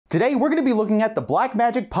Today we're going to be looking at the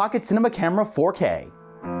Blackmagic Pocket Cinema Camera 4K.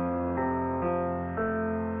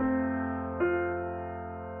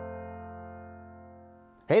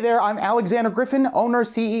 Hey there, I'm Alexander Griffin, owner,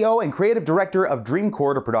 CEO, and creative director of Dream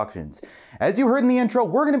Corridor Productions. As you heard in the intro,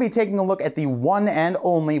 we're going to be taking a look at the one and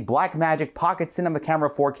only Blackmagic Pocket Cinema Camera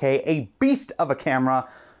 4K, a beast of a camera.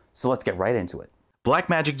 So let's get right into it.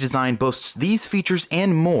 Blackmagic Design boasts these features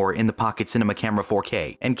and more in the Pocket Cinema Camera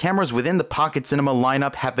 4K, and cameras within the Pocket Cinema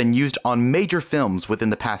lineup have been used on major films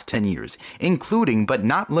within the past 10 years, including but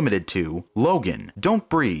not limited to Logan, Don't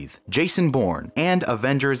Breathe, Jason Bourne, and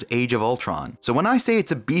Avengers Age of Ultron. So when I say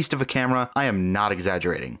it's a beast of a camera, I am not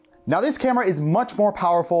exaggerating. Now this camera is much more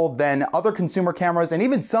powerful than other consumer cameras and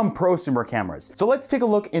even some prosumer cameras. So let's take a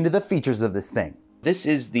look into the features of this thing. This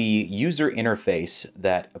is the user interface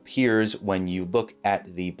that appears when you look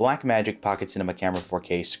at the Blackmagic Pocket Cinema Camera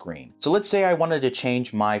 4K screen. So let's say I wanted to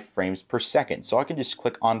change my frames per second. So I can just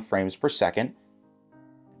click on frames per second.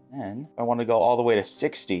 And if I want to go all the way to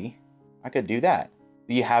 60, I could do that.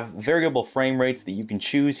 You have variable frame rates that you can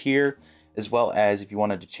choose here, as well as if you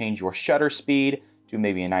wanted to change your shutter speed to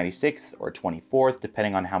maybe a 96th or 24th,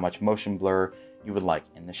 depending on how much motion blur you would like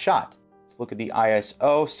in the shot. Let's look at the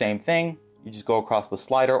ISO, same thing. You just go across the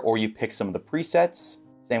slider or you pick some of the presets.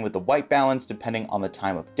 Same with the white balance depending on the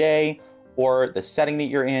time of day or the setting that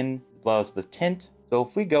you're in, as well as the tint. So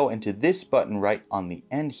if we go into this button right on the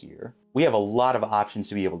end here, we have a lot of options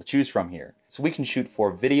to be able to choose from here. So we can shoot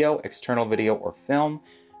for video, external video, or film.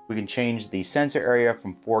 We can change the sensor area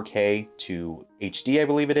from 4K to HD, I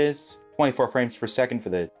believe it is. 24 frames per second for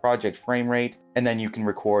the project frame rate. And then you can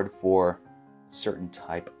record for a certain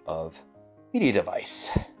type of media device.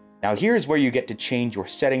 Now here's where you get to change your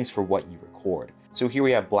settings for what you record. So here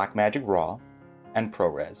we have Blackmagic RAW and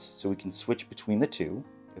ProRes. So we can switch between the two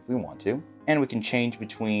if we want to. And we can change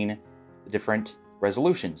between the different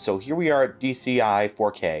resolutions. So here we are at DCI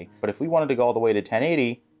 4K, but if we wanted to go all the way to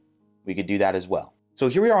 1080, we could do that as well. So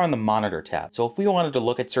here we are on the monitor tab. So if we wanted to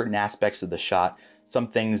look at certain aspects of the shot, some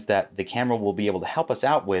things that the camera will be able to help us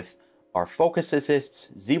out with are focus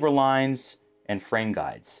assists, zebra lines, and frame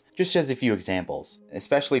guides, just as a few examples,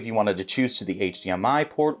 especially if you wanted to choose to the HDMI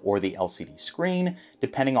port or the LCD screen,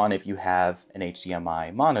 depending on if you have an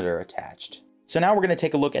HDMI monitor attached. So now we're going to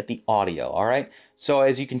take a look at the audio, all right? So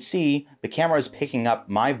as you can see, the camera is picking up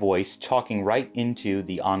my voice talking right into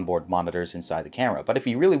the onboard monitors inside the camera. But if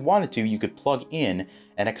you really wanted to, you could plug in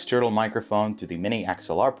an external microphone through the mini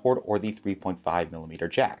XLR port or the 3.5mm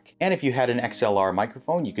jack. And if you had an XLR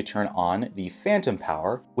microphone, you could turn on the phantom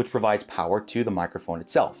power, which provides power to the microphone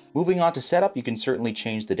itself. Moving on to setup, you can certainly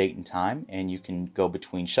change the date and time, and you can go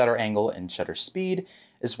between shutter angle and shutter speed,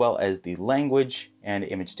 as well as the language and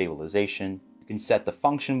image stabilization. You can set the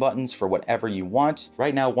function buttons for whatever you want.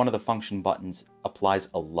 Right now, one of the function buttons applies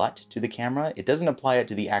a LUT to the camera. It doesn't apply it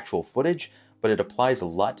to the actual footage, but it applies a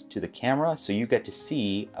LUT to the camera, so you get to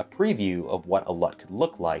see a preview of what a LUT could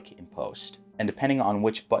look like in post. And depending on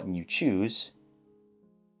which button you choose,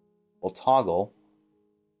 will toggle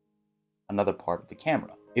another part of the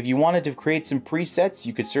camera. If you wanted to create some presets,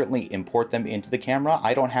 you could certainly import them into the camera.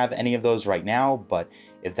 I don't have any of those right now, but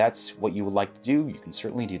if that's what you would like to do, you can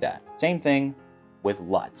certainly do that. Same thing with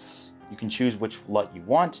LUTs. You can choose which LUT you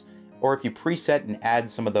want, or if you preset and add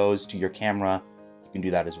some of those to your camera, you can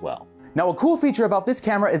do that as well. Now, a cool feature about this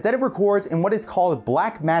camera is that it records in what is called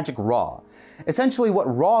Blackmagic RAW. Essentially, what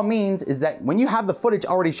RAW means is that when you have the footage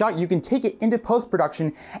already shot, you can take it into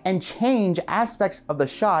post-production and change aspects of the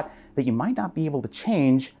shot that you might not be able to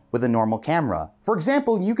change with a normal camera. For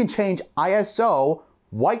example, you can change ISO,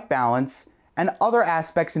 white balance, and other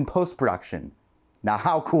aspects in post-production. Now,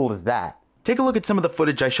 how cool is that? Take a look at some of the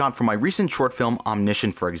footage I shot for my recent short film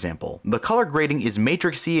Omniscient, for example. The color grading is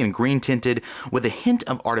matrixy and green tinted with a hint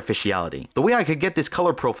of artificiality. The way I could get this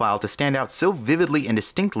color profile to stand out so vividly and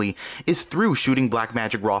distinctly is through shooting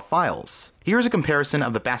Blackmagic RAW files. Here's a comparison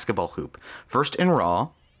of the basketball hoop, first in RAW,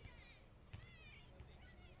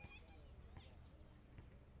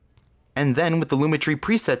 and then with the Lumetri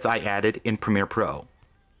presets I added in Premiere Pro.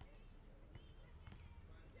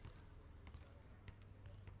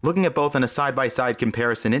 Looking at both in a side-by-side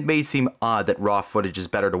comparison, it may seem odd that RAW footage is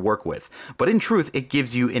better to work with, but in truth, it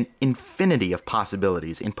gives you an infinity of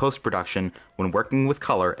possibilities in post-production when working with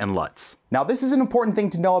color and LUTs. Now, this is an important thing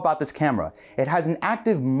to know about this camera. It has an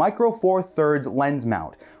active micro four thirds lens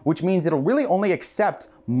mount, which means it'll really only accept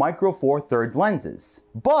micro four thirds lenses.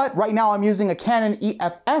 But right now I'm using a Canon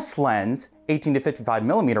EFS lens, 18 to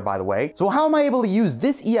 55mm by the way. So how am I able to use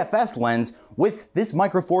this EFS lens with this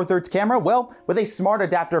Micro Four Thirds camera? Well, with a smart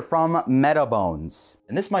adapter from Metabones.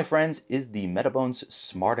 And this, my friends, is the Metabones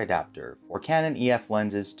Smart Adapter for Canon EF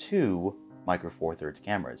lenses to Micro Four Thirds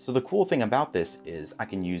cameras. So the cool thing about this is I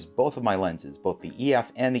can use both of my lenses, both the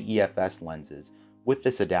EF and the EFS lenses, with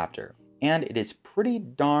this adapter. And it is pretty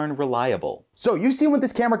darn reliable. So you've seen what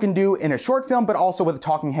this camera can do in a short film, but also with a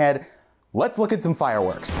talking head. Let's look at some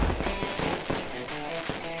fireworks.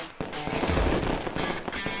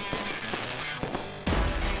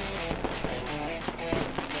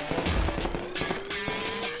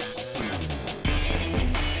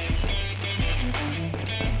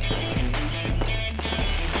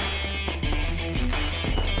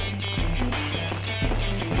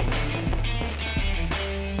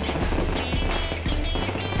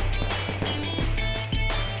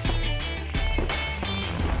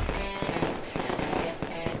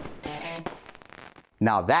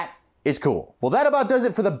 Now that is cool. Well, that about does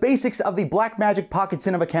it for the basics of the Blackmagic Pocket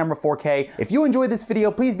Cinema Camera 4K. If you enjoyed this video,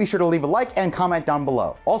 please be sure to leave a like and comment down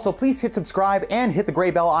below. Also, please hit subscribe and hit the gray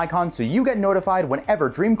bell icon so you get notified whenever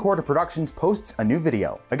Dreamcorder Productions posts a new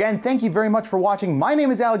video. Again, thank you very much for watching. My name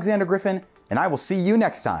is Alexander Griffin, and I will see you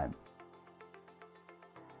next time.